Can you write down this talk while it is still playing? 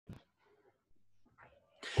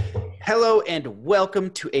Hello and welcome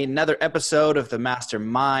to another episode of the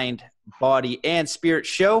Mastermind, Body, and Spirit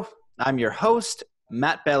Show. I'm your host,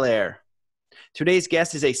 Matt Belair. Today's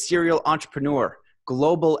guest is a serial entrepreneur,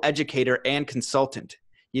 global educator, and consultant.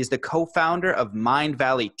 He is the co-founder of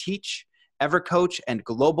Mindvalley Teach, Evercoach, and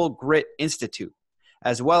Global Grit Institute,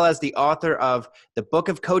 as well as the author of The Book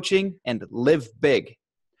of Coaching and Live Big.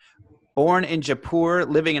 Born in Jaipur,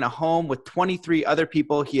 living in a home with 23 other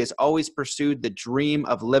people, he has always pursued the dream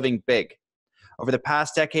of living big. Over the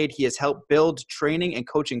past decade, he has helped build training and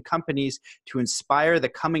coaching companies to inspire the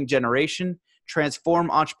coming generation,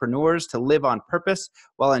 transform entrepreneurs to live on purpose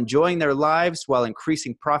while enjoying their lives while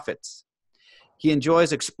increasing profits. He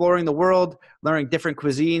enjoys exploring the world, learning different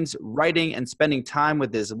cuisines, writing, and spending time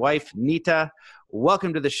with his wife, Nita.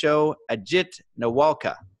 Welcome to the show, Ajit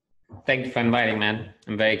Nawalka. Thank you for inviting, man.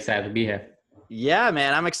 I'm very excited to be here. Yeah,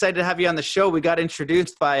 man. I'm excited to have you on the show. We got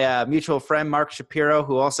introduced by a mutual friend, Mark Shapiro,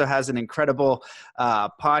 who also has an incredible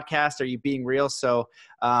podcast, Are You Being Real? So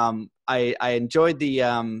I enjoyed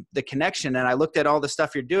the connection, and I looked at all the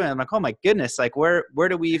stuff you're doing. I'm like, oh my goodness, like where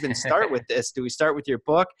do we even start with this? Do we start with your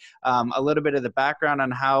book? A little bit of the background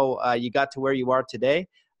on how you got to where you are today.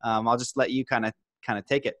 I'll just let you kind of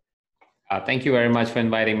take it. Thank you very much for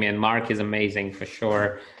inviting me, and Mark is amazing for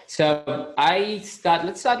sure. So let's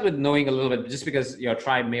start with knowing a little bit, just because your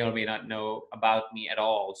tribe may or may not know about me at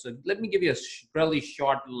all. So let me give you a really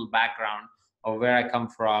short little background of where I come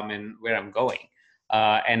from and where I'm going,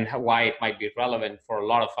 and why it might be relevant for a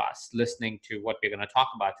lot of us listening to what we're going to talk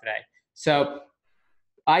about today. So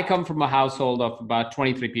I come from a household of about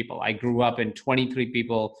 23 people. I grew up in 23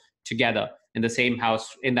 people together in the same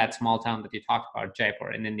house in that small town that you talked about,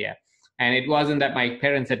 Jaipur in India. And it wasn't that my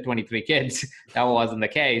parents had 23 kids. That wasn't the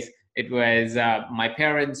case. It was my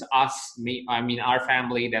parents, us, me, our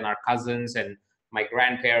family, then our cousins and my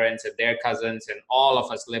grandparents and their cousins, and all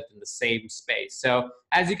of us lived in the same space. So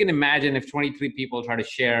as you can imagine, if 23 people try to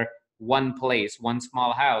share one place, one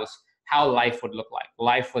small house, how life would look like.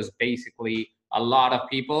 Life was basically a lot of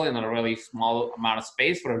people in a really small amount of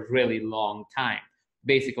space for a really long time,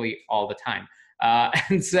 basically all the time.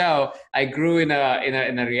 And so I grew in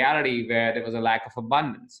a reality where there was a lack of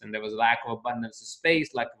abundance, and there was a lack of abundance of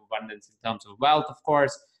space, lack of abundance in terms of wealth, of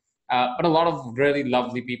course, but a lot of really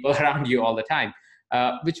lovely people around you all the time,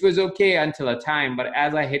 which was okay until a time. But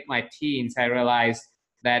as I hit my teens, I realized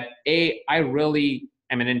that I really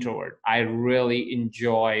am an introvert. I really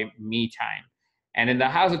enjoy me time. And in the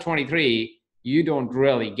house of 23, you don't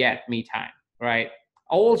really get me time, right?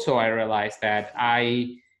 Also, I realized that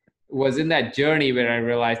I was in that journey where I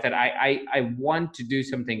realized that I want to do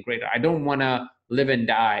something greater. I don't want to live and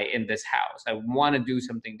die in this house. I want to do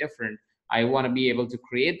something different. I want to be able to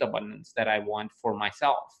create the abundance that I want for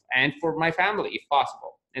myself and for my family, if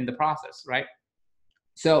possible, in the process, right?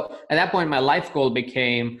 So at that point, my life goal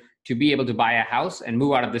became to be able to buy a house and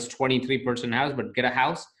move out of this 23-person house, but get a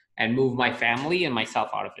house and move my family and myself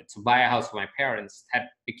out of it. So buy a house for my parents.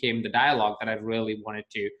 That became the dialogue that I really wanted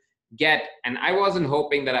to get. And I wasn't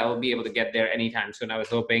hoping that I will be able to get there anytime soon. I was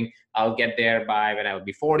hoping I'll get there by when I would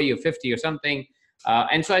be 40 or 50 or something.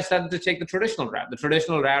 And so I started to take the traditional route. The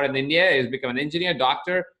traditional route in India is become an engineer,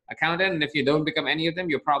 doctor, accountant. And if you don't become any of them,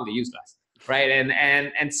 you're probably useless, right?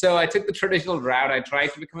 And so I took the traditional route. I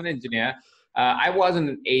tried to become an engineer. I wasn't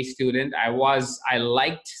an A student. I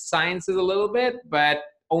liked sciences a little bit, but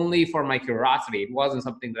only for my curiosity. It wasn't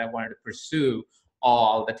something that I wanted to pursue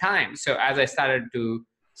all the time. So as I started to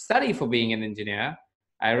study for being an engineer,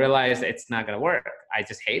 I realized it's not going to work. I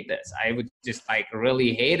just hate this. I would just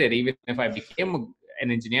really hate it. Even if I became an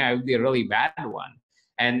engineer, I would be a really bad one.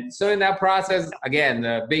 And so in that process, again,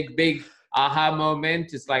 the big aha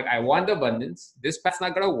moment is I want abundance. This path's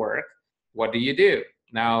not going to work. What do you do?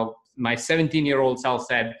 Now, my 17-year-old self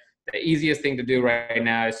said, the easiest thing to do right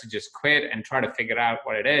now is to just quit and try to figure out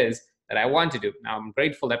what it is that I want to do. Now, I'm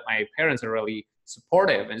grateful that my parents are really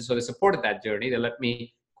supportive. And so they supported that journey. They let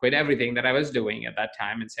me quit everything that I was doing at that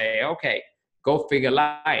time and say, okay, go figure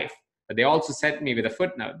life. But they also sent me with a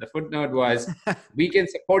footnote. The footnote was, we can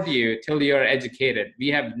support you till you're educated. We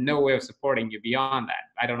have no way of supporting you beyond that.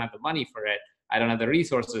 I don't have the money for it. I don't have the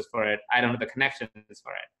resources for it. I don't have the connections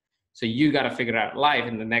for it. So you got to figure out life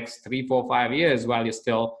in the next 3, 4, 5 years while you're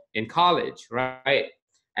still in college, right?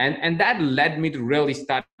 And that led me to really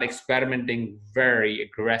start experimenting very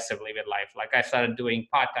aggressively with life. I started doing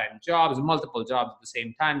part-time jobs, multiple jobs at the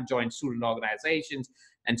same time, joined student organizations,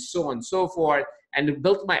 and so on and so forth. And it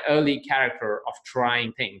built my early character of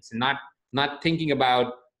trying things, and not thinking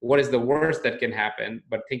about what is the worst that can happen,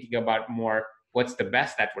 but thinking about more what's the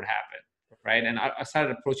best that would happen. right? And I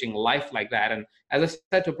started approaching life like that. And as I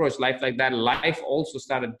started to approach life like that, life also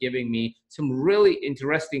started giving me some really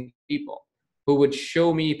interesting people who would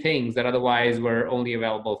show me things that otherwise were only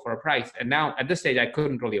available for a price. And now at this stage, I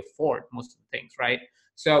couldn't really afford most of the things, right?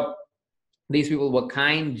 So these people were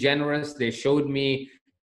kind, generous. They showed me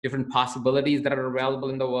different possibilities that are available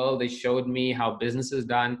in the world. They showed me how business is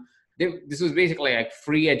done. This was basically like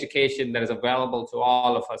free education that is available to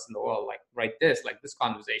all of us in the world. Like this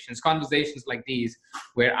conversations like these,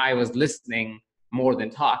 where I was listening more than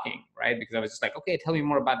talking, right? Because I was just like, okay, tell me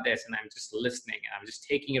more about this. And I'm just listening and I'm just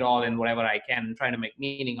taking it all in whatever I can and trying to make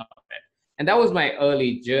meaning of it. And that was my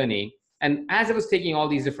early journey. And as I was taking all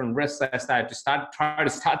these different risks, I started to try to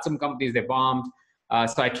start some companies. They bombed.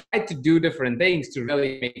 So I tried to do different things to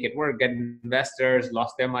really make it work, get investors,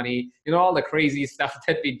 lost their money, all the crazy stuff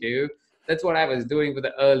that we do. That's what I was doing for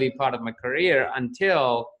the early part of my career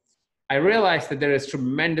until I realized that there is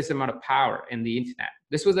tremendous amount of power in the internet.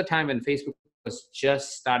 This was a time when Facebook was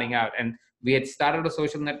just starting out, and we had started a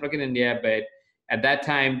social network in India, but at that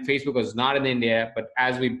time, Facebook was not in India. But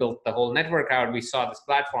as we built the whole network out, we saw this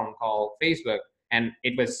platform called Facebook, and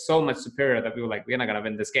it was so much superior that we were like, we're not going to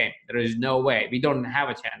win this game. There is no way. We don't have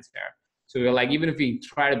a chance there. So we were like, even if we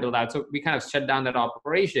try to build out, so we kind of shut down that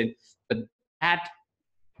operation. But that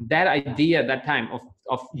idea at that time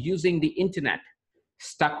of using the internet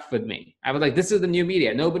stuck with me. I was like, this is the new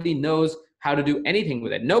media. Nobody knows how to do anything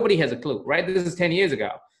with it. Nobody has a clue, right? This is 10 years ago.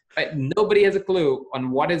 Right? Nobody has a clue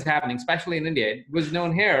on what is happening, especially in India. It was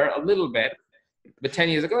known here a little bit, but 10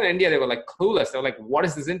 years ago in India, they were like clueless. They were like, what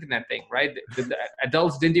is this internet thing, right? The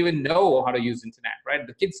adults didn't even know how to use internet, right?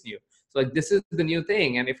 The kids knew. So like, this is the new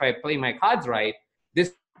thing. And if I play my cards right,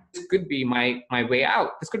 this could be my way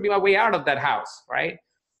out. This could be my way out of that house, right?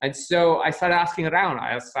 And so I started asking around.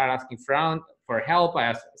 I started asking for help.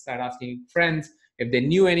 I started asking friends if they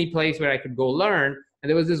knew any place where I could go learn. And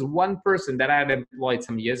there was this one person that I had employed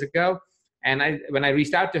some years ago. And when I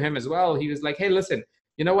reached out to him as well, he was like, hey, listen,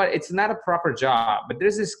 you know what? It's not a proper job, but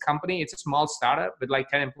there's this company. It's a small startup with like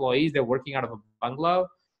 10 employees. They're working out of a bungalow.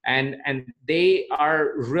 And they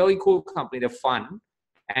are really cool company. They're fun.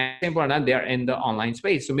 And they're in the online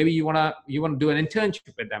space. So maybe you wanna do an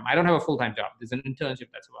internship with them. I don't have a full-time job. There's an internship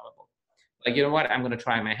that's available. Like, you know what? I'm gonna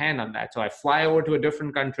try my hand on that. So I fly over to a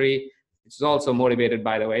different country, which is also motivated,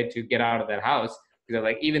 by the way, to get out of that house. Because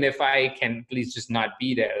like, even if I can please just not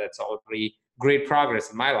be there, that's already great progress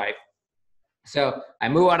in my life. So I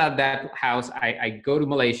move out of that house. I go to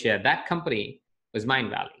Malaysia. That company was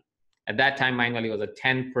Mindvalley. At that time, Mindvalley was a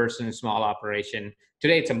 10-person small operation.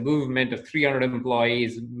 Today, it's a movement of 300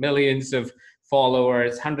 employees, millions of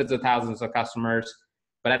followers, hundreds of thousands of customers.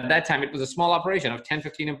 But at that time, it was a small operation of 10,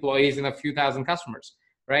 15 employees and a few thousand customers,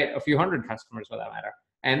 right? A few hundred customers for that matter.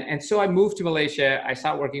 And so I moved to Malaysia. I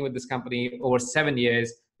started working with this company over 7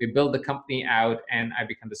 years. We built the company out, and I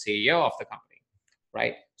became the CEO of the company,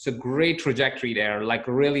 right? So great trajectory there, like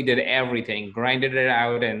really did everything, grinded it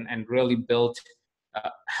out and really built,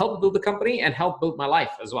 helped build the company and helped build my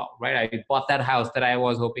life as well, right? I bought that house that I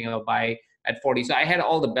was hoping I'll buy at 40. So I had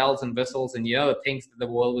all the bells and whistles and, the things that the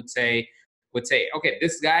world would say, okay,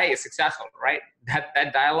 this guy is successful, right?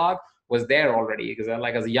 That dialogue was there already because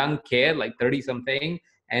like as a young kid, like 30 something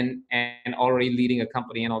and already leading a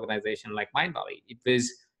company and organization like Mindvalley. It was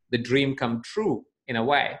the dream come true in a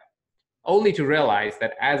way, only to realize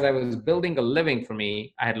that as I was building a living for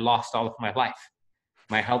me, I had lost all of my life.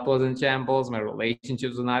 My health was in shambles. My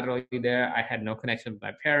relationships were not really there. I had no connection with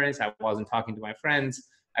my parents. I wasn't talking to my friends.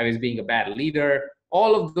 I was being a bad leader.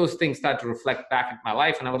 All of those things start to reflect back at my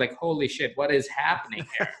life. And I was like, holy shit, what is happening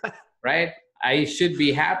here, right? I should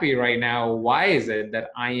be happy right now. Why is it that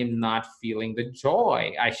I am not feeling the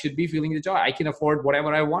joy? I should be feeling the joy. I can afford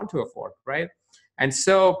whatever I want to afford, right? And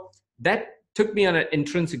so that took me on an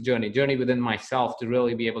intrinsic journey within myself to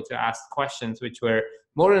really be able to ask questions which were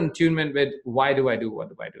more in attunement with why do I do what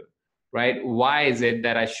do I do, right? Why is it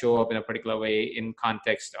that I show up in a particular way in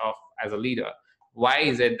context of as a leader? Why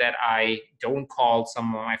is it that I don't call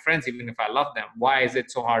some of my friends even if I love them? Why is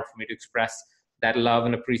it so hard for me to express that love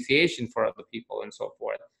and appreciation for other people and so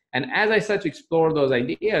forth? And as I started to explore those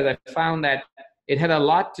ideas, I found that it had a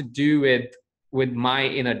lot to do with my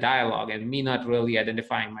inner dialogue and me not really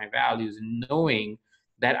identifying my values and knowing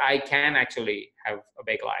that I can actually have a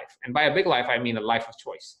big life. And by a big life, I mean a life of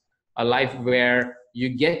choice, a life where you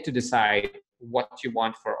get to decide what you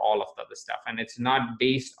want for all of the other stuff. And it's not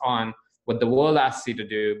based on what the world asks you to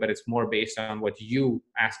do, but it's more based on what you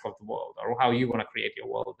ask of the world or how you want to create your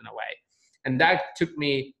world in a way. And that took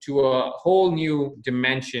me to a whole new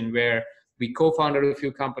dimension where we co-founded a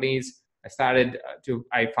few companies.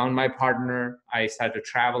 I found my partner. I started to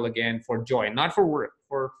travel again for joy, not for work,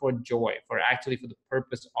 for joy, for the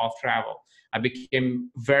purpose of travel. I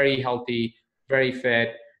became very healthy, very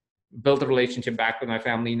fit, built a relationship back with my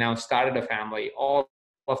family, now started a family. All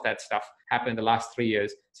of that stuff happened in the last 3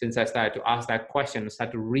 years since I started to ask that question,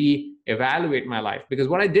 start to re-evaluate my life. Because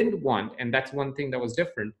what I didn't want, and that's one thing that was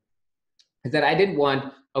different, is that I didn't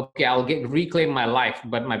want, okay, I'll reclaim my life,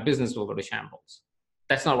 but my business will go to shambles.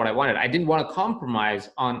 That's not what I wanted. I didn't want to compromise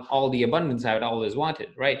on all the abundance I had always wanted,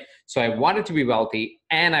 right? So I wanted to be wealthy,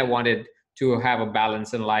 and I wanted to have a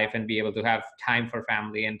balance in life and be able to have time for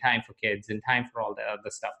family and time for kids and time for all the other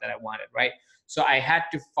stuff that I wanted, right? So I had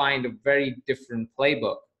to find a very different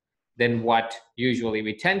playbook than what usually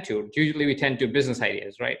we tend to. Usually we tend to business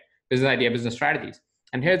ideas, right? Business strategies.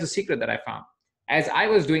 And here's the secret that I found. As I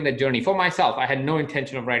was doing that journey for myself, I had no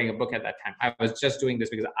intention of writing a book at that time. I was just doing this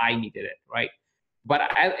because I needed it, right? But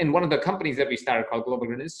in one of the companies that we started called Global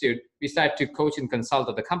Growth Institute, we started to coach and consult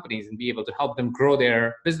other companies and be able to help them grow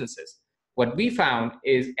their businesses. What we found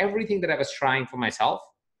is everything that I was trying for myself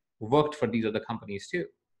worked for these other companies too.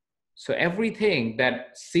 So everything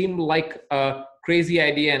that seemed like a crazy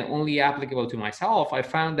idea and only applicable to myself, I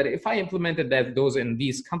found that if I implemented those in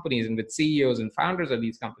these companies and with CEOs and founders of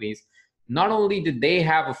these companies, not only did they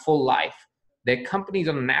have a full life, their companies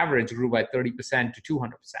on an average grew by 30% to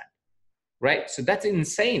 200%, right? So that's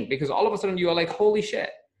insane, because all of a sudden you are like, holy shit.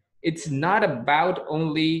 It's not about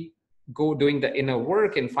only doing the inner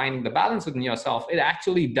work and finding the balance within yourself. It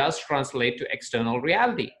actually does translate to external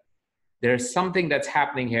reality. There's something that's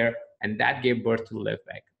happening here, and that gave birth to Live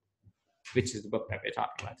Big, which is the book that we're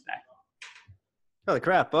talking about today. Holy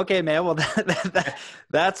crap. Okay, man. Well,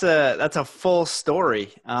 that's a full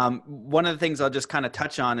story. One of the things I'll just kind of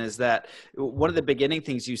touch on is that one of the beginning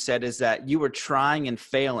things you said is that you were trying and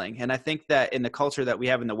failing. And I think that in the culture that we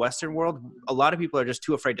have in the Western world, a lot of people are just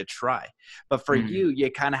too afraid to try. But for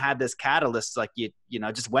you kind of had this catalyst, like you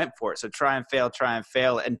just went for it. So try and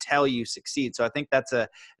fail until you succeed. So I think that's an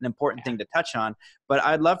important thing to touch on. But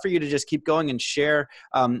I'd love for you to just keep going and share,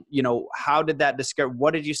 how did that discover?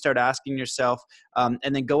 What did you start asking yourself?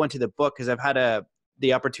 And then go into the book, because I've had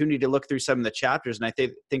the opportunity to look through some of the chapters, and I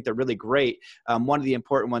think they're really great. One of the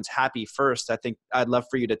important ones, happy first. I think I'd love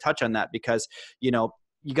for you to touch on that, because,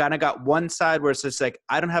 you kind of got one side where it's just like,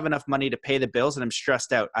 I don't have enough money to pay the bills and I'm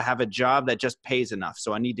stressed out. I have a job that just pays enough,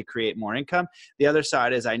 so I need to create more income. The other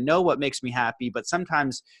side is I know what makes me happy, but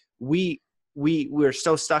sometimes we're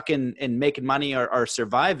so stuck in making money or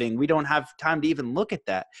surviving, we don't have time to even look at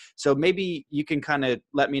that. So maybe you can kind of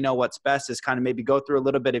let me know what's best, is kind of maybe go through a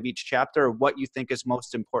little bit of each chapter, or what you think is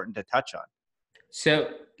most important to touch on. So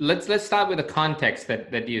let's start with the context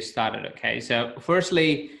that you started. Okay. So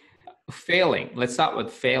firstly, failing. Let's start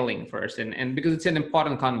with failing first, and because it's an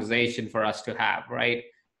important conversation for us to have, right?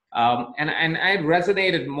 And I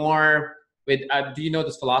resonated more with. Do you know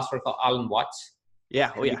this philosopher called Alan Watts?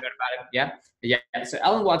 Yeah. Oh, yeah. Yeah. So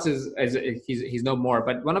Alan Watts he's no more,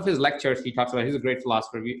 but one of his lectures he talks about. He's a great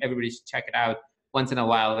philosopher. Everybody should check it out once in a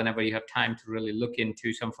while, whenever you have time to really look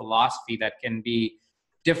into some philosophy that can be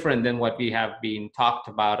different than what we have been talked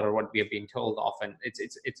about or what we have been told often.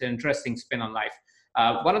 It's an interesting spin on life.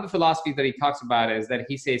 One of the philosophies that he talks about is that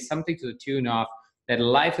he says something to the tune of that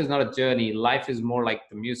life is not a journey. Life is more like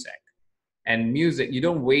the music. And music, you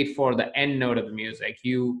don't wait for the end note of the music.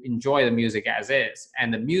 You enjoy the music as is.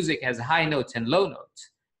 And the music has high notes and low notes.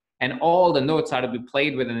 And all the notes are to be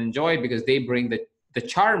played with and enjoyed because they bring the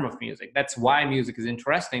charm of music. That's why music is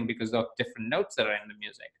interesting, because of different notes that are in the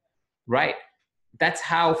music, right? That's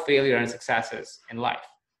how failure and success is in life.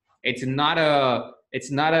 It's not a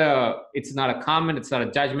comment. It's not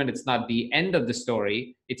a judgment. It's not the end of the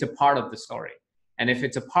story. It's a part of the story. And if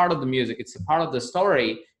it's a part of the music, it's a part of the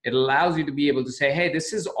story, it allows you to be able to say, hey,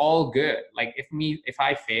 this is all good. Like if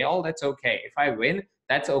I fail, that's okay. If I win,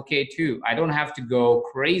 that's okay too. I don't have to go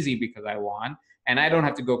crazy because I won, and I don't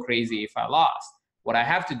have to go crazy if I lost. What I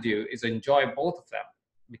have to do is enjoy both of them,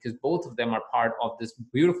 because both of them are part of this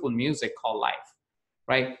beautiful music called life,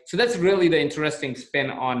 right? So that's really the interesting spin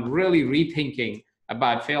on really rethinking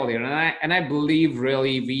about failure. And I believe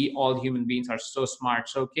really we all human beings are so smart,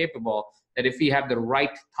 so capable, that if we have the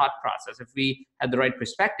right thought process, if we have the right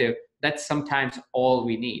perspective, that's sometimes all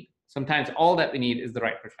we need. Sometimes all that we need is the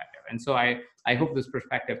right perspective. And so I hope this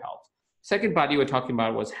perspective helps. Second part you were talking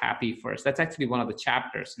about was happy first. That's actually one of the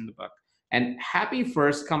chapters in the book. And happy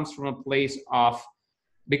first comes from a place of,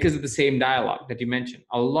 because of the same dialogue that you mentioned.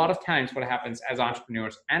 A lot of times what happens as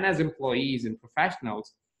entrepreneurs and as employees and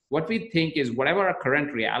professionals, what we think is whatever our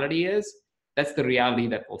current reality is, that's the reality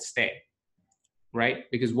that will stay. right?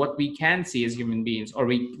 Because what we can see as human beings,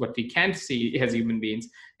 or what we can't see as human beings,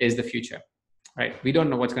 is the future, right? We don't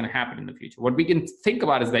know what's going to happen in the future. What we can think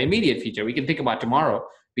about is the immediate future. We can think about tomorrow.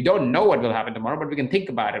 We don't know what will happen tomorrow, but we can think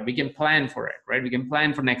about it. We can plan for it, right? We can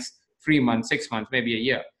plan for next 3 months, 6 months, maybe a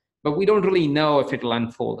year, but we don't really know if it will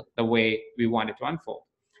unfold the way we want it to unfold.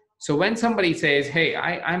 So when somebody says, hey,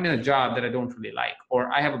 I'm in a job that I don't really like,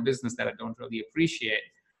 or I have a business that I don't really appreciate,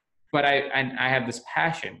 but I have this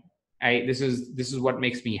passion. This is what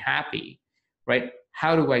makes me happy, right?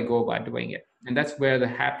 How do I go about doing it? And that's where the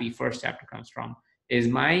happy first chapter comes from, is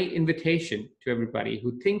my invitation to everybody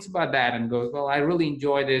who thinks about that and goes, well, I really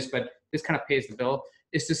enjoy this, but this kind of pays the bill,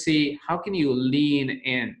 is to see how can you lean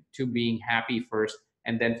in to being happy first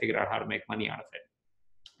and then figure out how to make money out of it.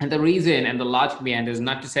 And the reason and the logic behind is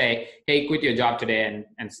not to say, hey, quit your job today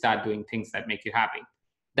and start doing things that make you happy.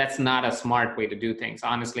 That's not a smart way to do things.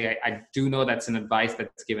 Honestly, I do know that's an advice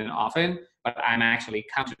that's given often, but I'm actually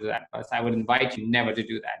counter to that. But I would invite you never to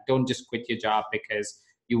do that. Don't just quit your job because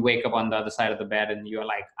you wake up on the other side of the bed and you're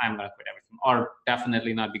like, I'm going to quit everything. Or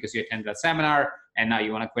definitely not because you attended a seminar and now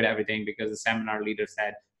you want to quit everything because the seminar leader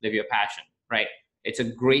said, live your passion, right? It's a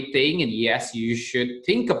great thing. And yes, you should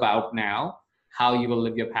think about now how you will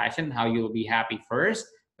live your passion, how you will be happy first,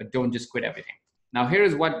 but don't just quit everything. Now,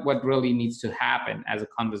 here's what really needs to happen as a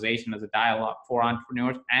conversation, as a dialogue for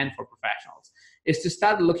entrepreneurs and for professionals, is to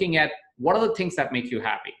start looking at what are the things that make you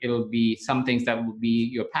happy. It'll be some things that will be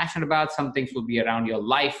you're passionate about, some things will be around your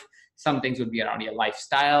life, some things will be around your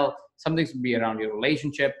lifestyle, some things will be around your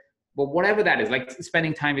relationship. But whatever that is, like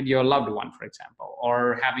spending time with your loved one, for example,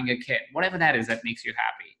 or having a kid, whatever that is that makes you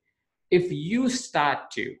happy. If you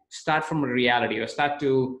start from a reality or start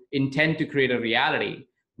to intend to create a reality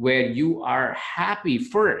where you are happy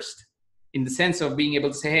first, in the sense of being able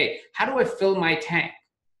to say, hey, how do I fill my tank?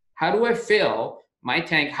 How do I fill my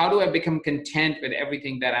tank? How do I become content with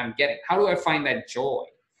everything that I'm getting? How do I find that joy?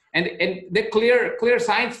 And the clear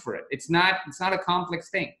science for it. It's not a complex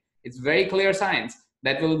thing. It's very clear science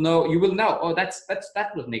that you will know, oh, that's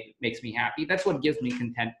what makes me happy. That's what gives me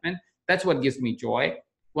contentment. That's what gives me joy.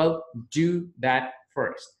 Well, do that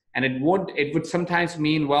first. And it would sometimes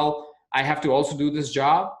mean, well, I have to also do this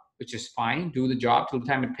job, which is fine. Do the job till the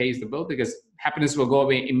time it pays the bill, because happiness will go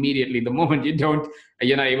away immediately the moment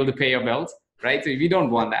you're not able to pay your bills, right? So if you don't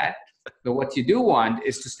want that, but what you do want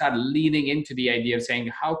is to start leaning into the idea of saying,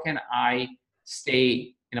 how can I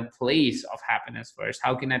stay in a place of happiness first?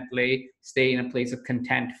 How can I stay in a place of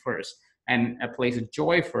content first and a place of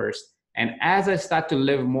joy first? And as I start to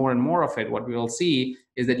live more and more of it, what we will see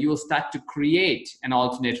is that you will start to create an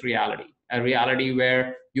alternate reality, a reality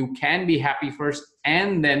where you can be happy first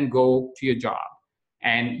and then go to your job.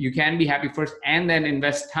 And you can be happy first and then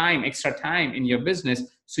invest extra time in your business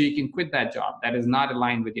so you can quit that job that is not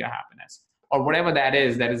aligned with your happiness, or whatever that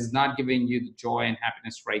is not giving you the joy and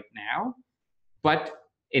happiness right now. But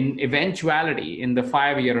in eventuality, in the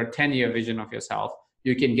 5-year or 10-year vision of yourself,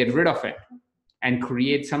 you can get rid of it and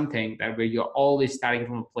create something that where you're always starting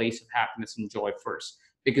from a place of happiness and joy first,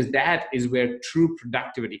 because that is where true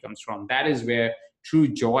productivity comes from. That is where true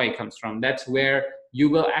joy comes from. That's where you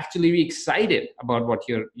will actually be excited about what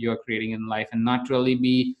you're creating in life and not really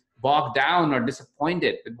be bogged down or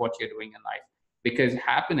disappointed with what you're doing in life. Because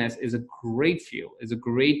happiness is a great fuel, is a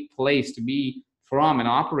great place to be from and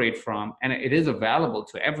operate from, and it is available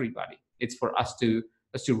to everybody. It's for us to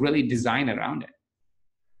really design around it.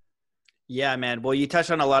 Yeah, man. Well, you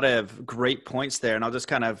touched on a lot of great points there, and I'll just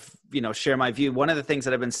kind of, share my view. One of the things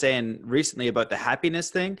that I've been saying recently about the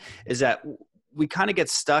happiness thing is that we kind of get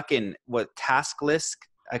stuck in what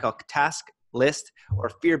I call task list or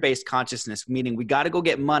fear-based consciousness, meaning we got to go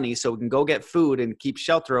get money so we can go get food and keep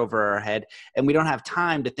shelter over our head, and we don't have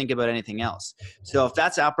time to think about anything else. So if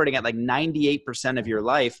that's operating at like 98% of your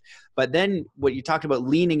life, but then what you talked about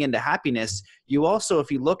leaning into happiness, you also,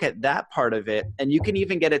 if you look at that part of it, and you can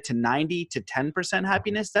even get it to 90 to 10%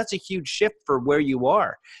 happiness, that's a huge shift for where you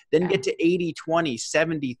are. Then get to 80, 20,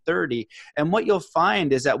 70, 30. And what you'll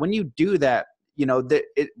find is that when you do that,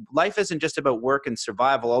 life isn't just about work and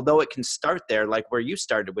survival, although it can start there, like where you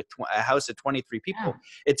started with a house of 23 people. Yeah.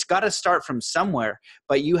 It's got to start from somewhere,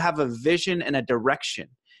 but you have a vision and a direction,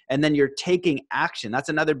 and then you're taking action. That's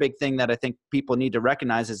another big thing that I think people need to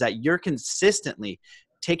recognize, is that you're consistently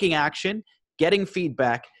taking action, getting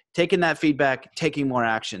feedback, taking that feedback, taking more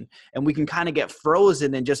action. And we can kind of get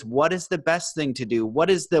frozen in just what is the best thing to do? What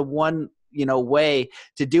is the one way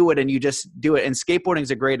to do it, and you just do it. And skateboarding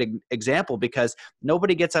is a great example, because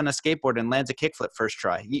nobody gets on a skateboard and lands a kickflip first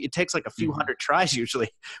try. It takes like a few hundred tries usually,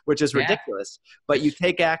 which is ridiculous. But you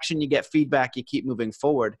take action, you get feedback, you keep moving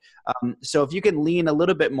forward. So if you can lean a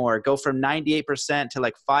little bit more, go from 98% to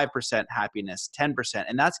like 5% happiness, 10%,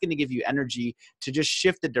 and that's going to give you energy to just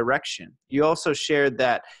shift the direction. You also shared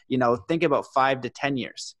that, think about 5 to 10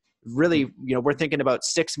 years. Really, we're thinking about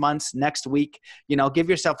 6 months, next week. Give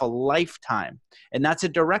yourself a lifetime, and that's a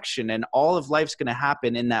direction, and all of life's going to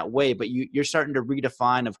happen in that way. But you're starting to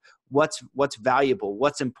redefine of what's valuable,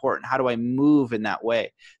 what's important, how do I move in that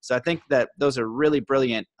way. So I think that those are really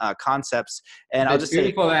brilliant concepts. And I'll just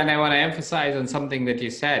beautiful. And I want to emphasize on something that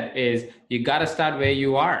you said is you got to start where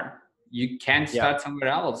you are. You can't start somewhere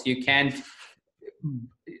else. You can't.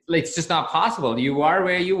 It's just not possible. You are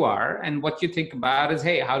where you are, and what you think about is,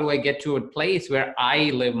 hey, how do I get to a place where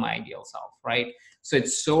I live my ideal self, right? So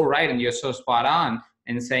it's so right, and you're so spot on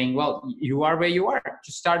in saying, well, you are where you are.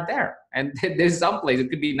 Just start there. And there's some place, it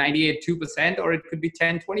could be 98.2%, or it could be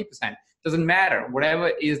 10-20%. Doesn't matter. Whatever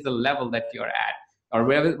is the level that you're at, or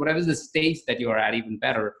whatever is the stage that you're at, even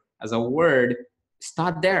better as a word,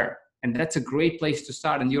 start there. And that's a great place to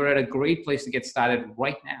start. And you're at a great place to get started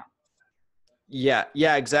right now.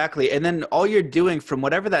 Yeah, exactly. And then all you're doing from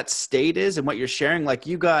whatever that state is and what you're sharing, like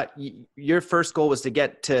your first goal was to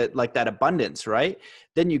get to like that abundance, right?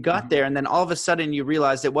 Then you got there, and then all of a sudden you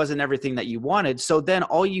realized it wasn't everything that you wanted. So then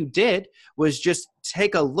all you did was just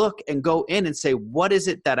take a look and go in and say, what is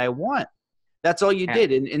it that I want? That's all you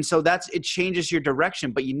did. And so it changes your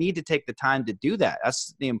direction, but you need to take the time to do that.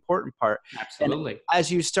 That's the important part. Absolutely. And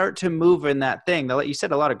as you start to move in that thing, you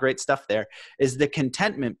said a lot of great stuff there, is the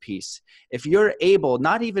contentment piece. If you're able,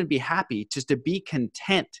 not even be happy, just to be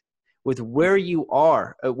content with where you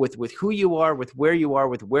are, with who you are, with where you are,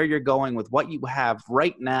 with where you're going, with what you have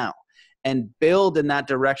right now, and build in that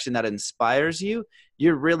direction that inspires you,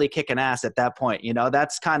 you're really kicking ass at that point.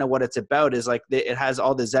 That's kind of what it's about, is like it has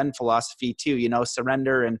all the Zen philosophy too,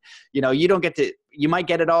 surrender. And, you might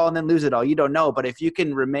get it all and then lose it all. You don't know. But if you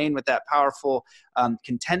can remain with that powerful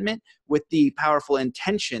contentment, with the powerful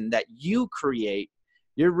intention that you create,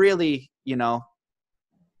 you're really,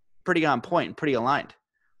 pretty on point and pretty aligned.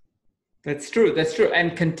 That's true.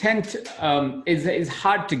 And content is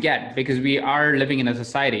hard to get, because we are living in a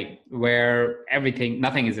society where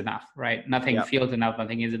nothing is enough, right? Nothing feels enough.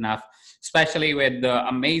 Nothing is enough, especially with the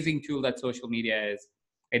amazing tool that social media is.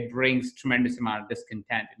 It brings tremendous amount of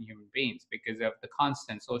discontent in human beings because of the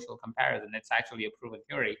constant social comparison. It's actually a proven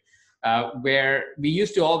theory, where we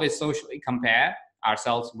used to always socially compare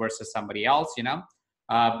ourselves versus somebody else,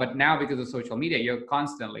 but now because of social media, you're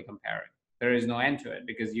constantly comparing. There is no end to it,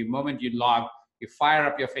 because the moment you fire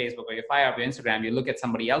up your Facebook or you fire up your Instagram, you look at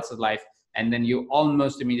somebody else's life, and then you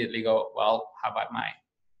almost immediately go, well, how about mine?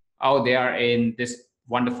 Oh, they are in this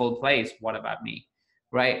wonderful place. What about me?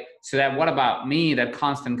 Right? So that what about me, that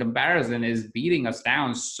constant comparison is beating us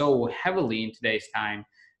down so heavily in today's time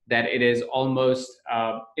that it is almost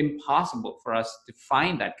impossible for us to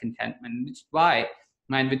find that contentment, which is why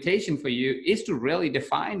my invitation for you is to really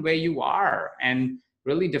define where you are and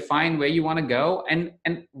really define where you want to go. And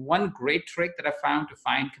one great trick that I found to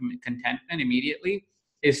find contentment immediately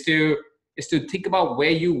is to think about where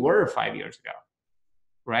you were 5 years ago,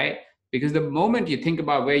 right? Because the moment you think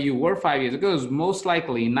about where you were 5 years ago, is most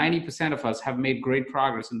likely 90% of us have made great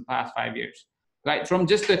progress in the past 5 years, right? From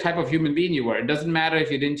just the type of human being you were. It doesn't matter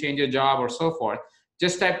if you didn't change your job or so forth.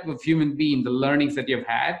 Just type of human being, the learnings that you've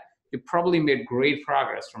had, you probably made great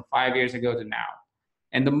progress from 5 years ago to now.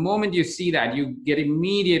 And the moment you see that, you get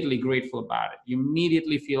immediately grateful about it. You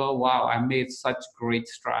immediately feel, oh, wow, I made such great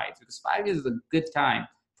strides. Because 5 years is a good time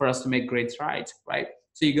for us to make great strides, right?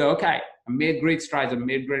 So you go, okay, I made great strides. I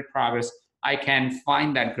made great progress. I can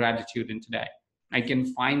find that gratitude in today. I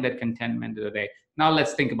can find that contentment in the day. Now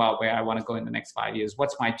let's think about where I want to go in the next 5 years.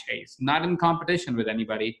 What's my chase? Not in competition with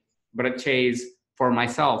anybody, but a chase for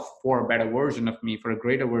myself, for a better version of me, for a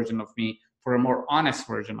greater version of me, for a more honest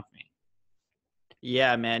version of me.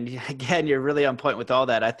 Yeah, man. Again, you're really on point with all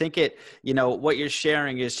that. I think what you're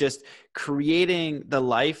sharing is just creating the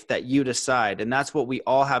life that you decide. And that's what we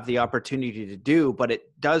all have the opportunity to do, but it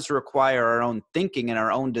does require our own thinking and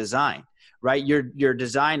our own design, right? You're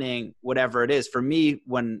designing whatever it is. For me,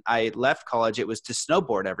 when I left college, it was to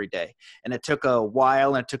snowboard every day. And it took a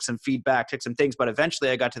while, and it took some feedback, took some things, but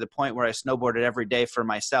eventually I got to the point where I snowboarded every day for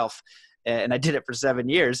myself. And I did it for 7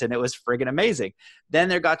 years, and it was friggin' amazing. Then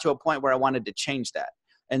there got to a point where I wanted to change that.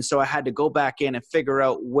 And so I had to go back in and figure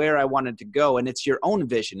out where I wanted to go. And it's your own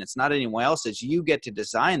vision. It's not anyone else's. You get to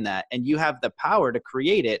design that, and you have the power to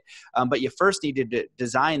create it. But you first need to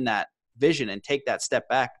design that vision and take that step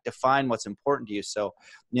back, define what's important to you. So,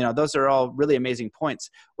 those are all really amazing points.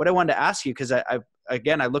 What I wanted to ask you, because I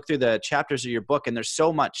looked through the chapters of your book, and there's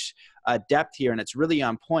so much depth here, and it's really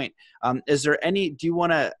on point. Do you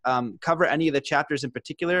want to cover any of the chapters in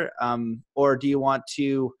particular, or do you want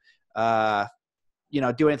to,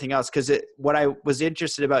 do anything else? Because what I was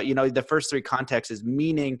interested about, the first three contexts is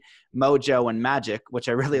meaning, mojo, and magic, which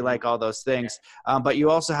I really like all those things. But you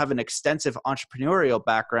also have an extensive entrepreneurial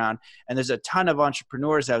background, and there's a ton of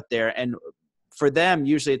entrepreneurs out there. And for them,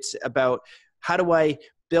 usually it's about, how do I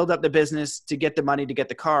build up the business to get the money to get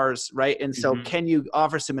the cars, right? And so can you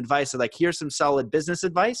offer some advice? So like, here's some solid business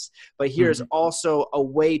advice, but here's also a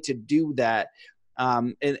way to do that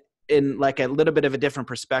in like a little bit of a different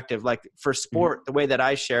perspective. Like for sport, the way that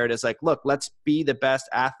I share it is like, look, let's be the best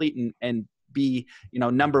athlete and be,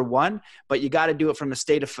 number one, but you got to do it from a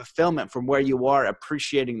state of fulfillment, from where you are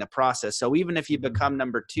appreciating the process. So even if you become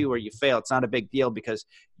number two or you fail, it's not a big deal, because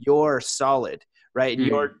you're solid, right? And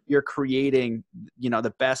you're creating,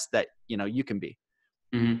 the best that, you can be.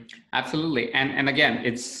 Absolutely. And again,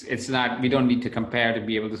 it's not, we don't need to compare to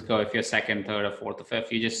be able to go if you're second, third, or fourth, or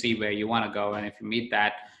fifth. You just see where you want to go. And if you meet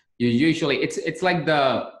that, you usually, it's like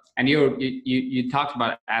you talked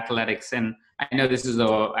about athletics, and I know this is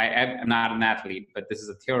I'm not an athlete, but this is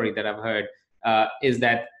a theory that I've heard, is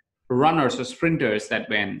that runners or sprinters that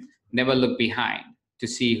win never look behind to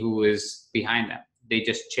see who is behind them. They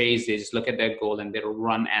just chase, they just look at their goal, and they'll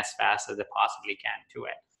run as fast as they possibly can to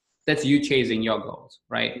it. That's you chasing your goals,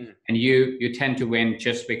 right? And you tend to win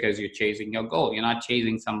just because you're chasing your goal. You're not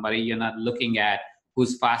chasing somebody. You're not looking at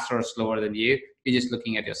who's faster or slower than you. You're just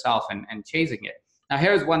looking at yourself and chasing it. Now,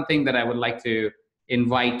 here's one thing that I would like to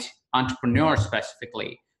invite entrepreneurs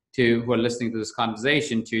specifically who are listening to this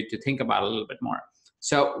conversation to think about a little bit more.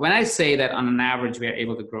 So when I say that on an average, we are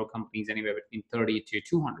able to grow companies anywhere between 30 to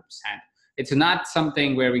 200%, it's not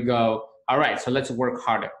something where we go, all right, so let's work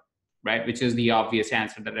harder, right? Which is the obvious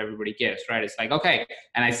answer that everybody gives, right? It's like, okay,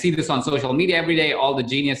 and I see this on social media every day. All the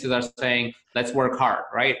geniuses are saying, let's work hard,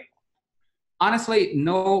 right? Honestly,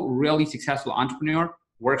 no really successful entrepreneur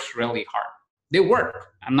works really hard. They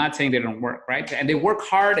work. I'm not saying they don't work, right? And they work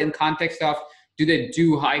hard in context of, do they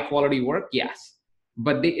do high quality work? Yes.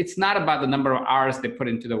 But it's not about the number of hours they put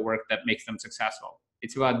into the work that makes them successful.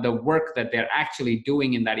 It's about the work that they're actually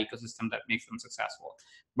doing in that ecosystem that makes them successful,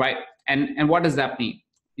 right? And what does that mean?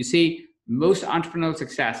 You see, most entrepreneurial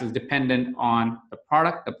success is dependent on the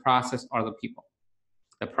product, the process, or the people.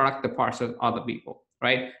 The product, the process, or the people,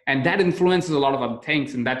 right? And that influences a lot of other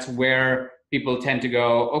things. And that's where people tend to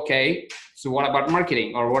go, okay, so what about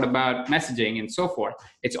marketing, or what about messaging, and so forth?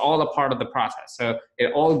 It's all a part of the process. So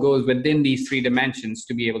it all goes within these three dimensions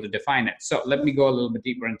to be able to define it. So let me go a little bit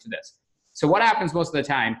deeper into this. So what happens most of the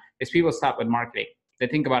time is people start with marketing. They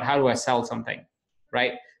think about, how do I sell something,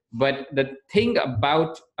 right? But the thing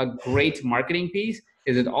about a great marketing piece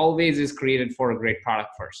is it always is created for a great product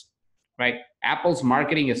first, right? Apple's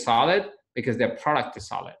marketing is solid because their product is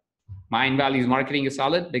solid. Mindvalley's marketing is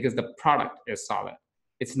solid because the product is solid.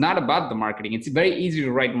 It's not about the marketing. It's very easy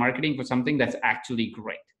to write marketing for something that's actually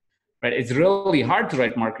great, right? It's really hard to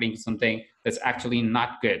write marketing for something that's actually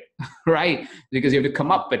not good, right? Because you have to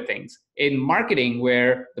come up with things. In marketing,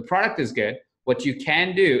 where the product is good, what you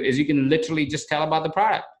can do is you can literally just tell about the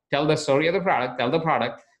product, tell the story of the product, tell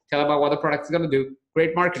about what the product is going to do.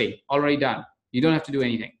 Great marketing, already done. You don't have to do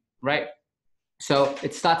anything, right? So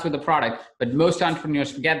it starts with the product, but most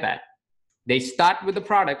entrepreneurs forget that. They start with the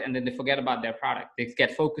product and then they forget about their product. They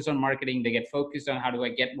get focused on marketing. They get focused on, how do I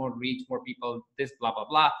get more reach, more people, this, blah, blah,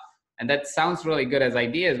 blah. And that sounds really good as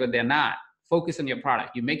ideas, but they're not. Focus on your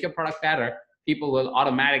product. You make your product better, people will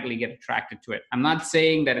automatically get attracted to it. I'm not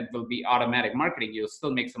saying that it will be automatic marketing. You'll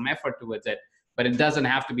still make some effort towards it, but it doesn't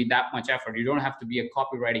have to be that much effort. You don't have to be a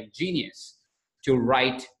copywriting genius to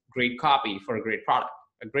write great copy for a great product.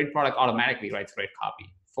 A great product automatically writes great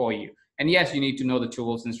copy for you. And yes, you need to know the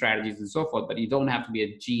tools and strategies and so forth, but you don't have to be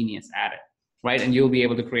a genius at it, right? And you'll be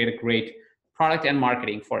able to create a great product and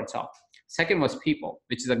marketing for itself. Second was people,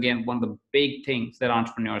 which is, again, one of the big things that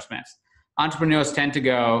entrepreneurs miss. Entrepreneurs tend to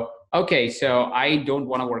go, okay, so I don't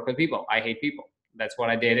want to work with people. I hate people. That's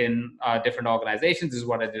what I did in different organizations. This is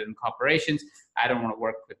what I did in corporations. I don't want to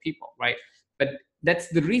work with people, right? But that's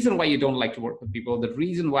the reason why you don't like to work with people. The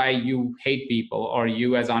reason why you hate people, or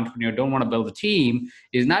you as an entrepreneur don't want to build a team,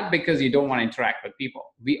 is not because you don't want to interact with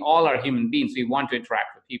people. We all are human beings. We want to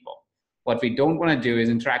interact with people. What we don't want to do is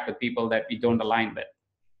interact with people that we don't align with.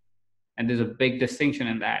 And there's a big distinction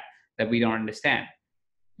in that we don't understand.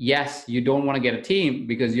 Yes, you don't want to get a team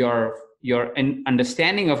because your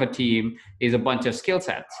understanding of a team is a bunch of skill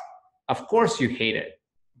sets. Of course you hate it,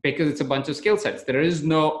 because it's a bunch of skill sets. There is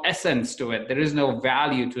no essence to it. There is no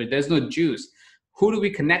value to it. There's no juice. Who do we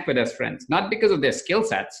connect with as friends? Not because of their skill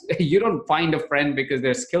sets. You don't find a friend because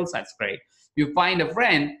their skill set's great. You find a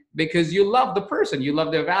friend because you love the person. You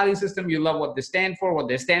love their value system. You love what they stand for, what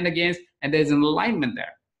they stand against, and there's an alignment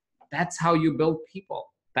there. That's how you build people.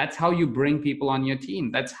 That's how you bring people on your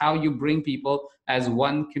team. That's how you bring people as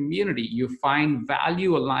one community. You find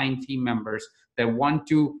value-aligned team members that want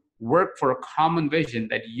to work for a common vision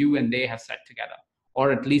that you and they have set together,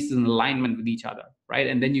 or at least in alignment with each other, right?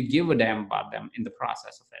 And then you give a damn about them in the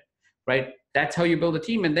process of it, right? That's how you build a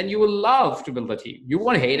team. And then you will love to build a team. You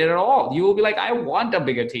won't hate it at all. You will be like, I want a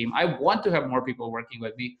bigger team. I want to have more people working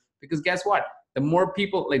with me, because guess what? The more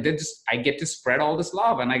people, like, I get to spread all this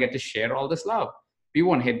love and I get to share all this love. We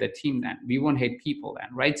won't hate the team then. We won't hate people then,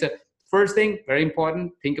 right? So first thing, very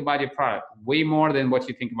important, think about your product way more than what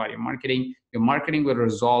you think about your marketing. Your marketing will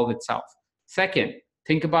resolve itself. Second,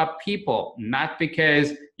 think about people, not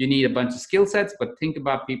because you need a bunch of skill sets, but think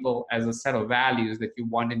about people as a set of values that you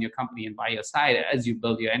want in your company and by your side as you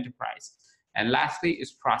build your enterprise. And lastly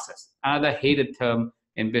is process, another hated term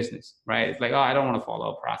in business, right? It's like, oh, I don't want to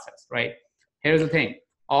follow a process, right? Here's the thing.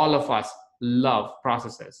 All of us love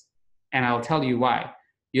processes. And I'll tell you why.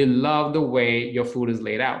 You love the way your food is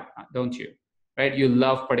laid out, don't you? Right? You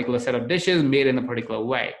love particular set of dishes made in a particular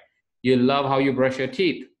way. You love how you brush your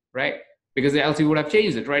teeth, right? Because else you would have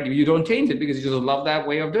changed it, right? You don't change it because you just love that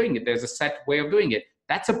way of doing it. There's a set way of doing it.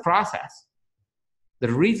 That's a process.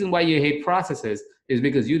 The reason why you hate processes is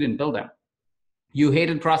because you didn't build them. You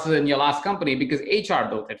hated process in your last company because HR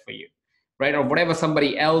built it for you, right? Or whatever,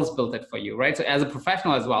 somebody else built it for you, right? So as a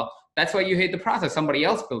professional as well, that's why you hate the process. Somebody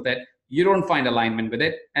else built it. You don't find alignment with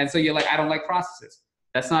it. And so you're like, I don't like processes.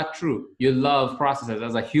 That's not true. You love processes.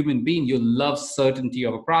 As a human being, you love certainty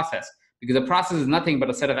of a process, because a process is nothing but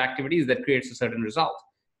a set of activities that creates a certain result.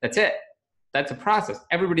 That's it. That's a process.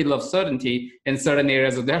 Everybody loves certainty in certain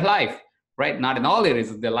areas of their life, right? Not in all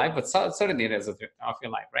areas of their life, but certain areas of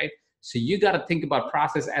your life, right? So you got to think about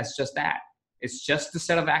process as just that. It's just a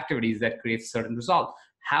set of activities that creates a certain result.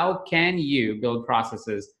 How can you build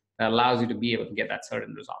processes that allows you to be able to get that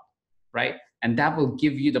certain result, right? And that will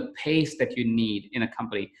give you the pace that you need in a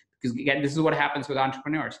company. Because again, this is what happens with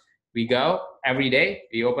entrepreneurs. We go every day,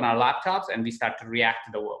 we open our laptops and we start to react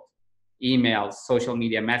to the world. Emails, social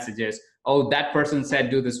media messages. Oh, that person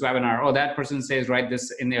said do this webinar. Oh, that person says write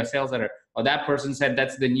this in their sales letter. Oh, that person said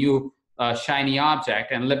that's the new shiny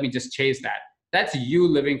object and let me just chase that. That's you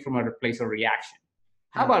living from a place of reaction.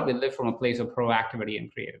 How about we live from a place of proactivity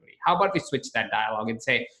and creativity? How about we switch that dialogue and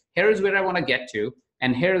say, here's where I want to get to,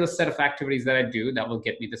 and here are the set of activities that I do that will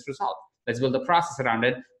get me this result. Let's build a process around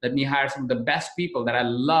it. Let me hire some of the best people that I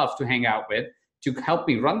love to hang out with to help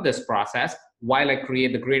me run this process while I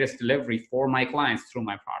create the greatest delivery for my clients through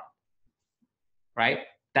my product, right?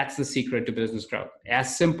 That's the secret to business growth.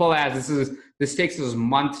 As simple as this takes us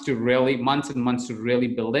months and months to really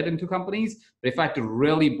build it into companies. But if I had to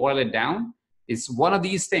really boil it down, it's one of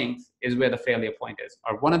these things is where the failure point is,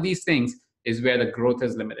 or one of these things is where the growth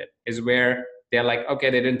is limited, is where they're like, okay,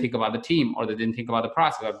 they didn't think about the team, or they didn't think about the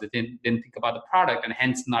process, or they didn't think about the product, and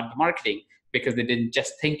hence not the marketing, because they didn't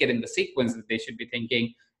just think it in the sequence that they should be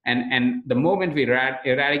thinking. And the moment we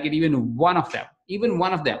eradicate even one of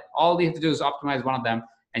them, all they have to do is optimize one of them,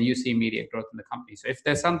 and you see immediate growth in the company. So if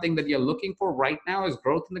there's something that you're looking for right now is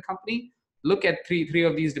growth in the company, look at three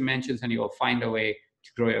of these dimensions and you will find a way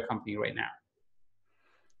to grow your company right now.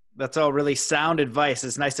 That's all really sound advice.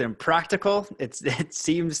 It's nice and practical. It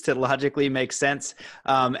seems to logically make sense.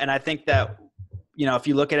 And I think that, if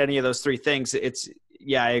you look at any of those three things,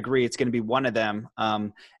 I agree. It's going to be one of them.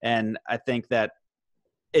 And I think that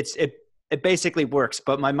it basically works,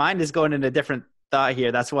 but my mind is going in a different thought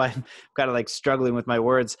here. That's why I'm kind of like struggling with my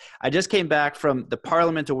words. I just came back from the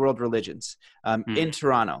Parliament of World Religions in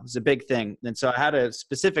Toronto. It's a big thing. And so I had a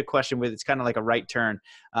specific question with, it's kind of like a right turn.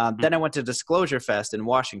 Then I went to Disclosure Fest in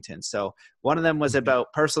Washington. So one of them was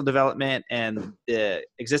about personal development and the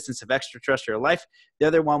existence of extraterrestrial life. The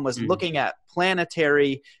other one was looking at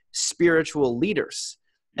planetary spiritual leaders.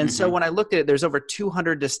 And so when I looked at it, there's over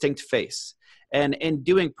 200 distinct faiths. And in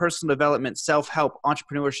doing personal development, self-help,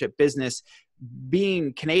 entrepreneurship, business,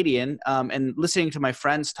 being Canadian and listening to my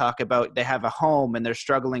friends talk about they have a home and they're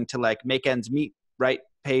struggling to like make ends meet, right?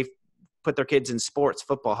 Put their kids in sports,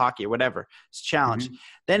 football, hockey, or whatever. It's a challenge.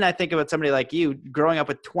 Then I think about somebody like you growing up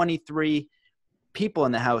with 23 people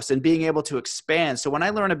in the house and being able to expand. So when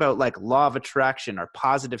I learn about like law of attraction or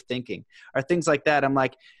positive thinking or things like that, I'm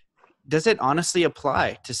like, does it honestly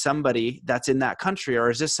apply to somebody that's in that country?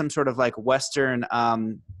 Or is this some sort of like Western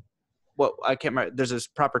what I can't remember, there's a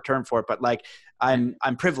proper term for it, but like I'm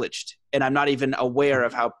privileged and I'm not even aware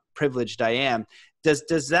of how privileged I am.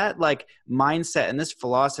 Does that like mindset and this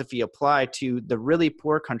philosophy apply to the really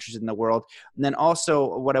poor countries in the world? And then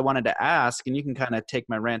also what I wanted to ask, and you can kind of take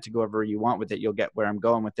my rant to go wherever you want with it, you'll get where I'm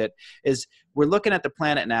going with it, is we're looking at the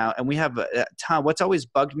planet now and we have a ton. What's always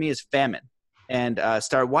bugged me is famine. And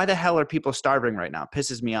why the hell are people starving right now?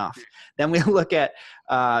 Pisses me off. Then we look at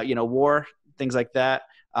war, things like that.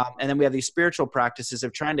 And then we have these spiritual practices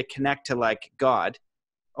of trying to connect to like God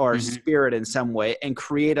or spirit in some way and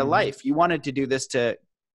create a life. You wanted to do this to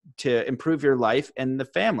improve your life and the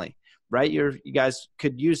family, right? You guys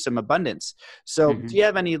could use some abundance. So do you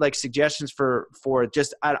have any like suggestions for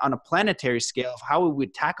just on a planetary scale of how we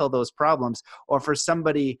would tackle those problems, or for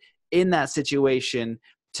somebody in that situation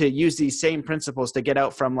to use these same principles to get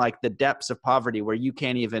out from like the depths of poverty where you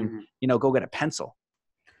can't even, go get a pencil?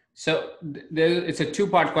 So it's a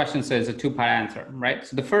two-part question, so it's a two-part answer, right?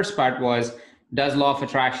 So the first part was, does law of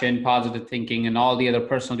attraction, positive thinking, and all the other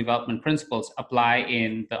personal development principles apply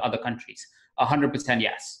in the other countries? 100%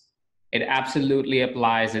 yes. It absolutely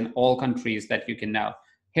applies in all countries that you can know.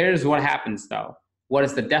 Here's what happens though. What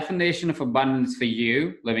is the definition of abundance for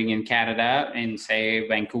you living in Canada, in say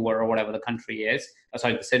Vancouver or whatever the country is,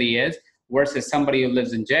 the city is, versus somebody who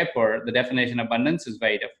lives in Jaipur? The definition of abundance is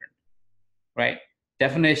very different, right?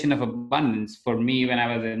 Definition of abundance for me when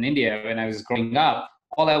I was in India, when I was growing up,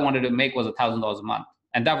 all I wanted to make was $1,000 a month.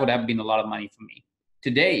 And that would have been a lot of money for me.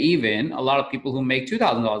 Today, even a lot of people who make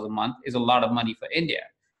 $2,000 a month is a lot of money for India,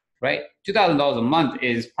 right? $2,000 a month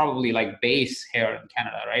is probably like base here in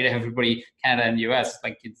Canada, right? Everybody, Canada and US,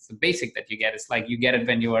 like it's the basic that you get. It's like you get it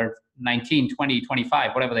when you are 19, 20,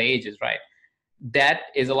 25, whatever the age is, right? That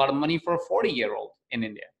is a lot of money for a 40-year-old in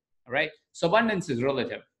India, right? So abundance is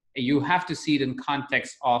relative. You have to see it in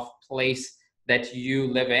context of place that you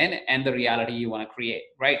live in and the reality you want to create,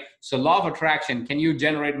 right? So law of attraction, can you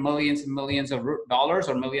generate millions and millions of dollars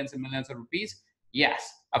or millions and millions of rupees? Yes,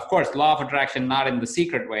 of course. Law of attraction, not in the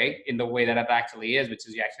secret way, in the way that it actually is, which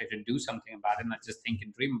is you actually have to do something about it, not just think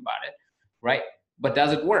and dream about it, right? But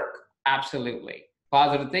does it work? Absolutely.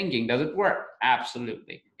 Positive thinking, does it work?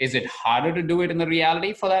 Absolutely. Is it harder to do it in the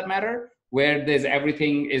reality, for that matter, where there's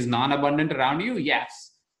everything is non-abundant around you? Yes.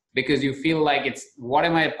 Because you feel like what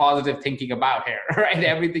am I positive thinking about here, right?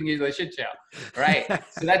 Everything is a shit show, right?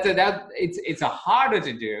 So it's a harder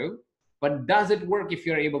to do, but does it work if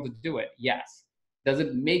you're able to do it? Yes. Does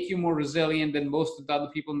it make you more resilient than most of the other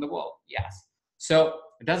people in the world? Yes. So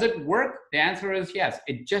does it work? The answer is yes.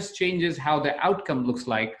 It just changes how the outcome looks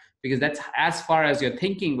like, because that's as far as your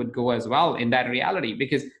thinking would go as well in that reality.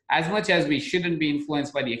 Because as much as we shouldn't be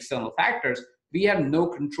influenced by the external factors, we have no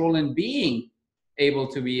control in being able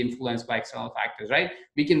to be influenced by external factors, right?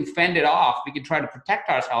 We can fend it off. We can try to protect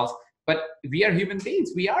ourselves, but we are human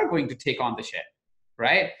beings. We are going to take on the shit,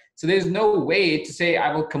 right? So there's no way to say,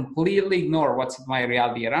 I will completely ignore what's my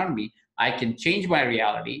reality around me. I can change my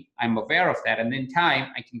reality. I'm aware of that. And in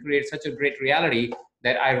time, I can create such a great reality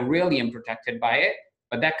that I really am protected by it,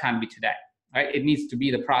 but that can't be today, right? It needs to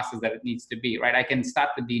be the process that it needs to be, right? I can start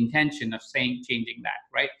with the intention of changing that,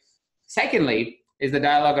 right? Secondly, is the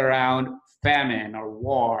dialogue around famine or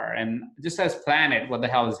war, and just as planet, what the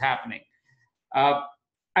hell is happening?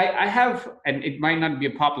 I have, and it might not be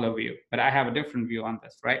a popular view, but I have a different view on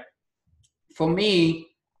this, right? For me,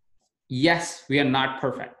 yes, we are not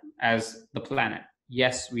perfect as the planet.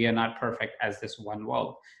 Yes, we are not perfect as this one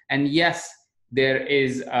world. And yes, there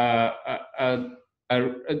is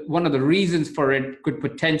one of the reasons for it could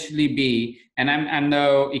potentially be, and I'm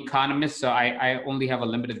no economist, so I only have a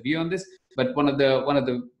limited view on this, but one of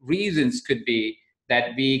the reasons could be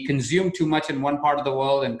that we consume too much in one part of the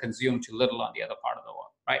world and consume too little on the other part of the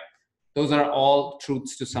world, right? Those are all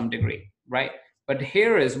truths to some degree, right? But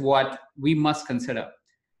here is what we must consider.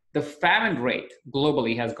 The famine rate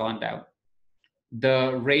globally has gone down.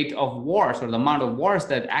 The rate of wars, or the amount of wars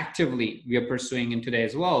that actively we are pursuing in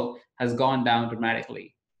today's world, has gone down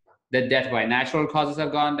dramatically. The death by natural causes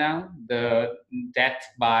have gone down. The death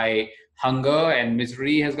by hunger and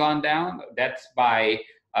misery has gone down. Death by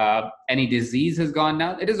any disease has gone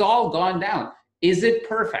down. It has all gone down. Is it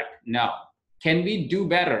perfect? No. Can we do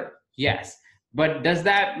better? Yes. But does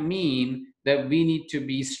that mean that we need to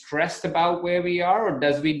be stressed about where we are, or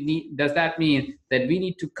does that mean that we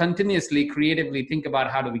need to continuously creatively think about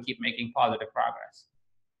how do we keep making positive progress?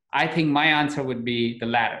 I think my answer would be the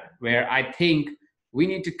latter, where I think we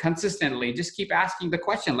need to consistently just keep asking the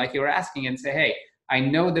question like you're asking and say, hey, I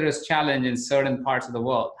know there is challenge in certain parts of the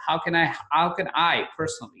world. How can I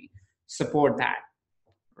personally support that?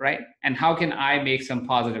 right? And how can I make some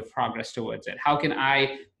positive progress towards it? How can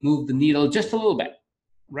I move the needle just a little bit,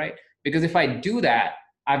 right? Because if I do that,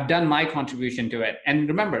 I've done my contribution to it. And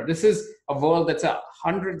remember, this is a world that's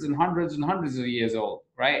hundreds and hundreds and hundreds of years old,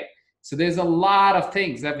 right? So there's a lot of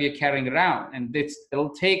things that we are carrying around, and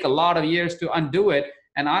it'll take a lot of years to undo it.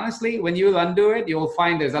 And honestly, when you undo it, you'll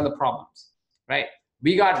find there's other problems, right?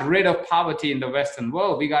 We got rid of poverty in the Western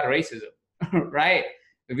world. We got racism, right?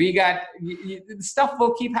 We got stuff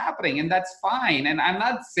will keep happening, and that's fine. And I'm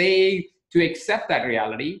not saying to accept that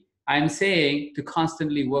reality. I'm saying to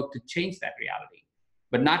constantly work to change that reality,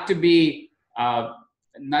 but not to be,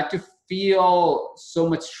 not to feel so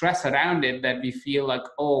much stress around it that we feel like,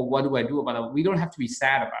 oh, what do I do about it? We don't have to be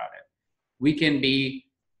sad about it. We can be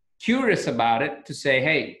curious about it to say,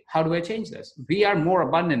 hey, how do I change this? We are more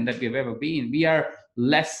abundant than we've ever been. We are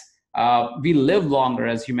less, we live longer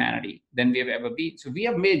as humanity than we have ever been. So we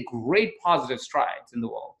have made great positive strides in the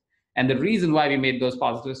world. And the reason why we made those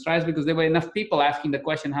positive strides, because there were enough people asking the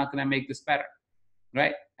question, how can I make this better?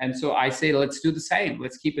 Right? And so I say, let's do the same.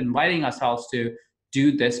 Let's keep inviting ourselves to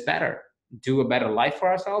do this better, do a better life for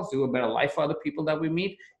ourselves, do a better life for other people that we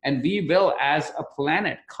meet. And we will, as a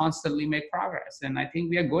planet, constantly make progress. And I think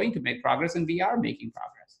we are going to make progress, and we are making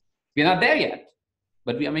progress. We're not there yet,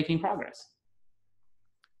 but we are making progress.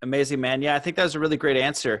 Amazing, man. Yeah, I think that was a really great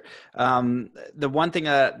answer. The one thing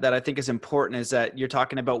that I think is important is that you're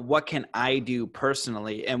talking about what can I do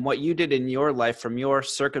personally, and what you did in your life from your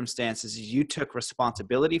circumstances is you took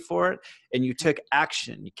responsibility for it and you took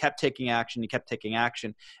action. You kept taking action,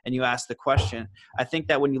 and you asked the question. I think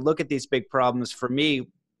that when you look at these big problems, for me,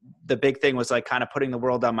 the big thing was like kind of putting the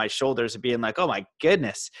world on my shoulders and being like, oh my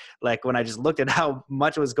goodness. Like when I just looked at how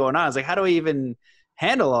much was going on, I was like, how do I even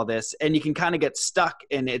handle all this? And you can kind of get stuck,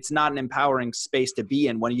 and it's not an empowering space to be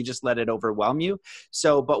in when you just let it overwhelm you.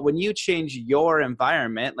 So, but when you change your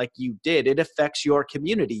environment like you did, it affects your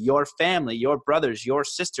community, your family, your brothers, your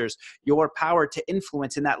sisters, your power to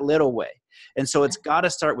influence in that little way. And so it's got to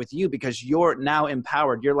start with you, because you're now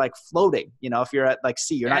empowered. You're like floating, you know, if you're at like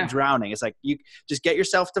sea, you're not drowning. It's like you just get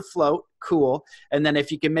yourself to float. Cool. And then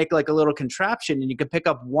if you can make like a little contraption and you can pick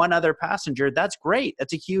up one other passenger, that's great.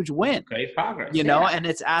 That's a huge win. Great progress. You know, and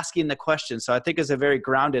it's asking the question. So I think it's a very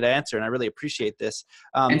grounded answer, and I really appreciate this.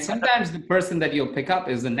 And sometimes the person that you'll pick up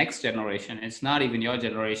is the next generation. It's not even your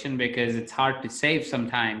generation, because it's hard to save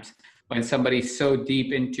sometimes when somebody's so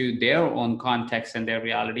deep into their own context and their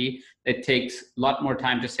reality. It takes a lot more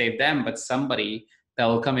time to save them, but somebody that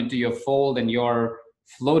will come into your fold and your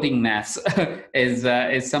floatingness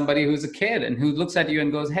is somebody who's a kid and who looks at you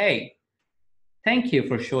and goes, hey, thank you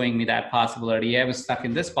for showing me that possibility. I was stuck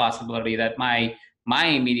in this possibility that my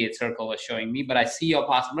immediate circle was showing me, but I see your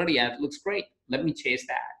possibility and it looks great. Let me chase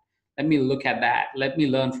that. Let me look at that. Let me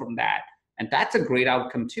learn from that. And that's a great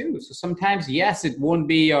outcome too. So sometimes, yes, it won't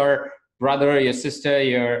be your brother, your sister,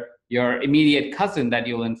 your immediate cousin that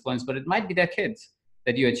you'll influence, but it might be their kids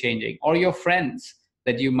that you're changing, or your friends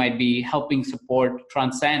that you might be helping support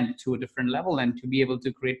transcend to a different level and to be able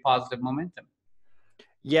to create positive momentum.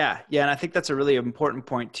 Yeah. And I think that's a really important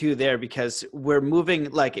point too there, because we're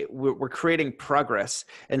moving, like we're creating progress.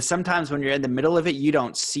 And sometimes when you're in the middle of it, you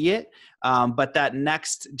don't see it. But that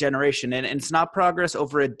next generation, and it's not progress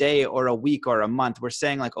over a day or a week or a month. We're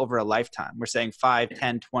saying like over a lifetime. We're saying 5,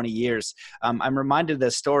 10, 20 years. I'm reminded of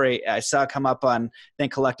this story I saw come up on, I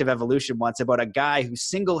think, Collective Evolution once, about a guy who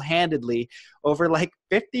single-handedly over like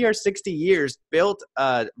 50 or 60 years built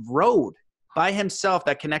a road by himself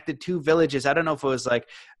that connected 2 villages. I don't know if it was like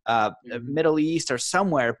Middle East or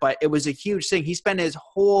somewhere, but it was a huge thing. He spent his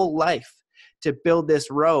whole life to build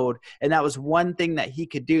this road, and that was one thing that he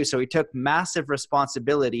could do. So he took massive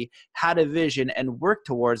responsibility, had a vision, and worked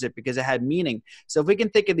towards it because it had meaning. So if we can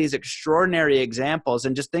think of these extraordinary examples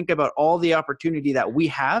and just think about all the opportunity that we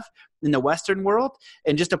have in the Western world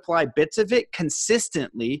and just apply bits of it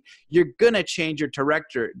consistently, you're going to change your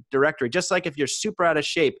directory. Just like if you're super out of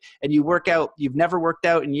shape and you work out, you've never worked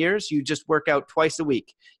out in years, you just work out twice a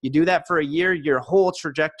week. You do that for a year, your whole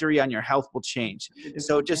trajectory on your health will change.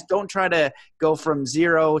 So just don't try to go from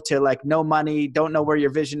zero to like no money, don't know where your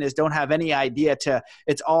vision is, don't have any idea to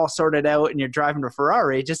it's all sorted out and you're driving a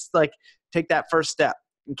Ferrari. Just like take that first step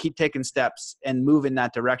and keep taking steps and move in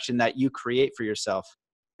that direction that you create for yourself.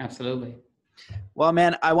 Absolutely. Well,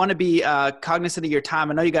 man, I want to be cognizant of your time.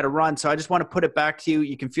 I know you got to run, so I just want to put it back to you.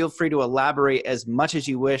 You can feel free to elaborate as much as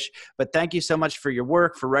you wish, but thank you so much for your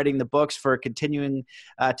work, for writing the books, for continuing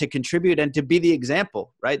to contribute and to be the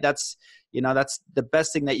example, right? That's, that's the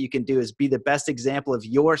best thing that you can do, is be the best example of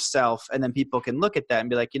yourself. And then people can look at that and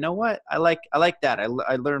be like, you know what? I like that.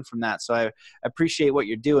 I learned from that. So I appreciate what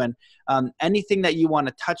you're doing. Anything that you want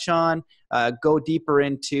to touch on, go deeper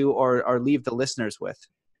into, or leave the listeners with?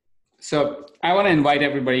 So I want to invite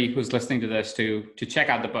everybody who's listening to this to check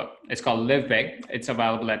out the book. It's called Live Big. It's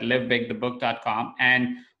available at livebigthebook.com.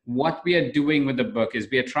 And what we are doing with the book is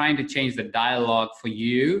we are trying to change the dialogue for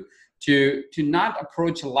you to not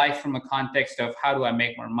approach life from a context of how do I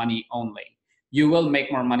make more money only. You will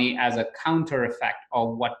make more money as a counter effect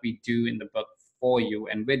of what we do in the book for you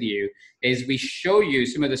and with you, is we show you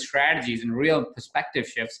some of the strategies and real perspective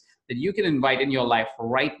shifts that you can invite in your life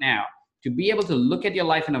right now, to be able to look at your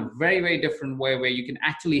life in a very, very different way, where you can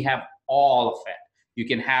actually have all of it. You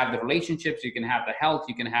can have the relationships, you can have the health,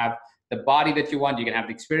 you can have the body that you want, you can have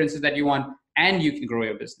the experiences that you want, and you can grow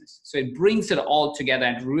your business. So it brings it all together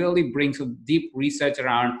and really brings a deep research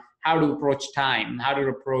around how to approach time, how to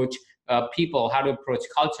approach people, how to approach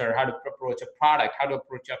culture, how to approach a product, how to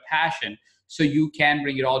approach your passion. So you can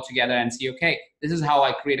bring it all together and see, okay, this is how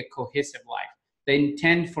I create a cohesive life. The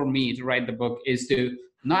intent for me to write the book is to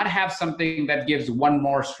not have something that gives one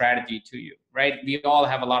more strategy to you, right? We all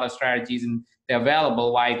have a lot of strategies and they're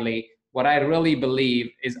available widely. What I really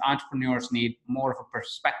believe is entrepreneurs need more of a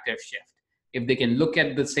perspective shift. If they can look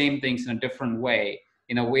at the same things in a different way,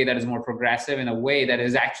 in a way that is more progressive, in a way that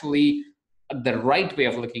is actually the right way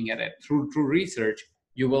of looking at it through research,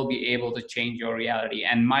 you will be able to change your reality.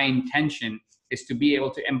 And my intention is to be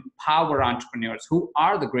able to empower entrepreneurs who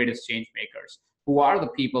are the greatest change makers, who are the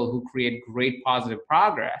people who create great positive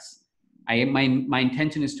progress. My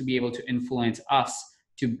intention is to be able to influence us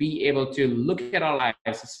to be able to look at our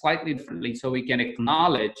lives slightly differently, so we can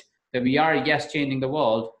acknowledge that we are, yes, changing the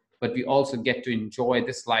world, but we also get to enjoy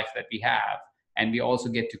this life that we have, and we also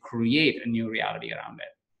get to create a new reality around it.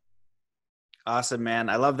 Awesome, man.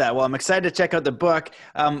 I love that. Well, I'm excited to check out the book.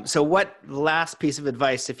 So what last piece of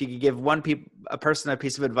advice, if you could give a person a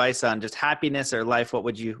piece of advice on just happiness or life, what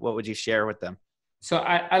would you share with them? So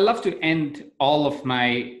I love to end all of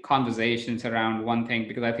my conversations around one thing,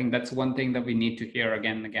 because I think that's one thing that we need to hear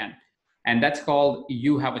again and again. And that's called,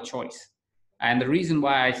 you have a choice. And the reason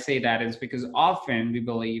why I say that is because often we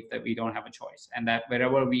believe that we don't have a choice, and that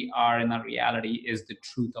wherever we are in our reality is the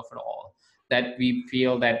truth of it all. That we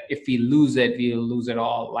feel that if we lose it, we'll lose it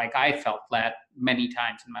all. Like I felt that many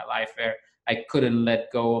times in my life, where I couldn't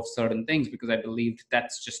let go of certain things because I believed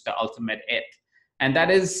that's just the ultimate it. And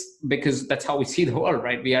that is because that's how we see the world,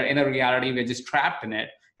 right? We are in a reality, we're just trapped in it,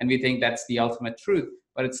 and we think that's the ultimate truth,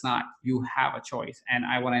 but it's not. You have a choice. And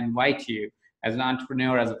I want to invite you as an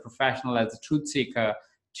entrepreneur, as a professional, as a truth seeker,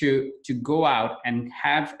 to go out and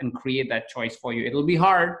have and create that choice for you. It'll be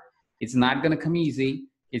hard. It's not going to come easy.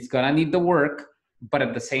 It's going to need the work, but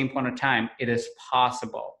at the same point of time, it is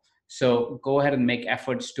possible. So go ahead and make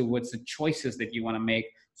efforts towards the choices that you want to make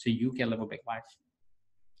so you can live a big life.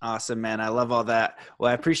 Awesome, man. I love all that. Well,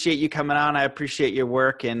 I appreciate you coming on. I appreciate your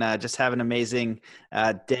work, and just have an amazing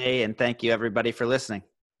day. And thank you, everybody, for listening.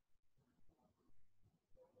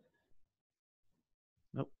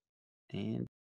 Nope. And